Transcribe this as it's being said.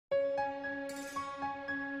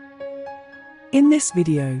In this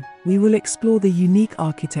video, we will explore the unique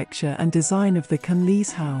architecture and design of the Can Lis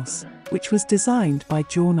house, which was designed by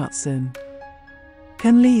Jorn Utzon.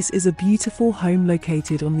 Can Lis is a beautiful home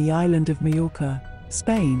located on the island of Majorca,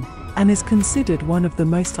 Spain, and is considered one of the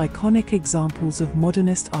most iconic examples of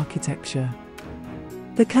modernist architecture.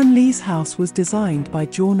 The Can Lis house was designed by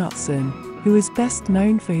Jorn Utzon, who is best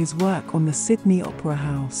known for his work on the Sydney Opera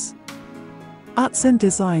House. Utzon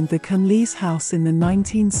designed the Can Lis house in the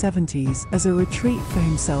 1970s as a retreat for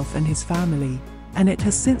himself and his family, and it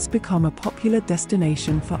has since become a popular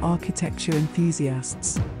destination for architecture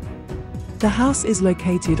enthusiasts. The house is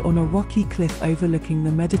located on a rocky cliff overlooking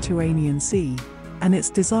the Mediterranean Sea, and its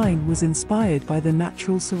design was inspired by the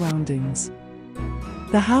natural surroundings.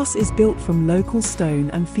 The house is built from local stone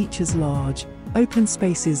and features large, open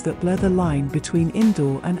spaces that blur the line between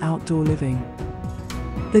indoor and outdoor living.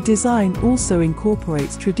 The design also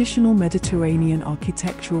incorporates traditional Mediterranean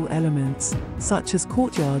architectural elements, such as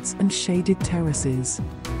courtyards and shaded terraces.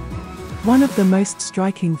 One of the most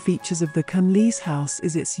striking features of the Can Lis house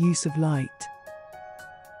is its use of light.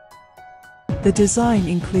 The design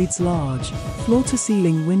includes large,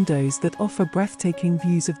 floor-to-ceiling windows that offer breathtaking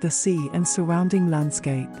views of the sea and surrounding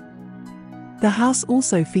landscape. The house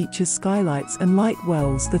also features skylights and light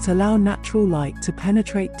wells that allow natural light to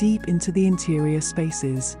penetrate deep into the interior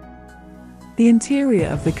spaces. The interior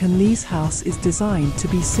of the Can Lis house is designed to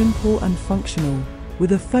be simple and functional,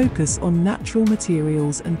 with a focus on natural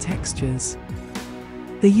materials and textures.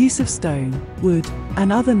 The use of stone, wood,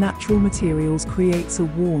 and other natural materials creates a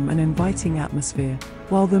warm and inviting atmosphere,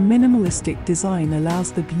 while the minimalistic design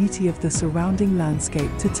allows the beauty of the surrounding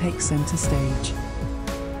landscape to take center stage.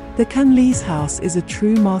 The Can Lis house is a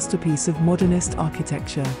true masterpiece of modernist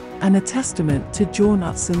architecture, and a testament to Jorn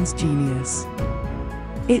Utzon's genius.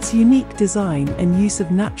 Its unique design and use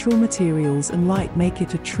of natural materials and light make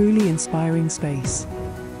it a truly inspiring space.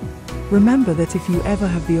 Remember that if you ever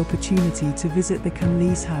have the opportunity to visit the Can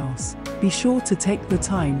Lis house, be sure to take the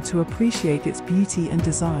time to appreciate its beauty and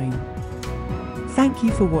design. Thank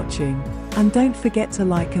you for watching, and don't forget to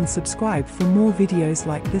like and subscribe for more videos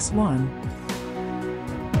like this one.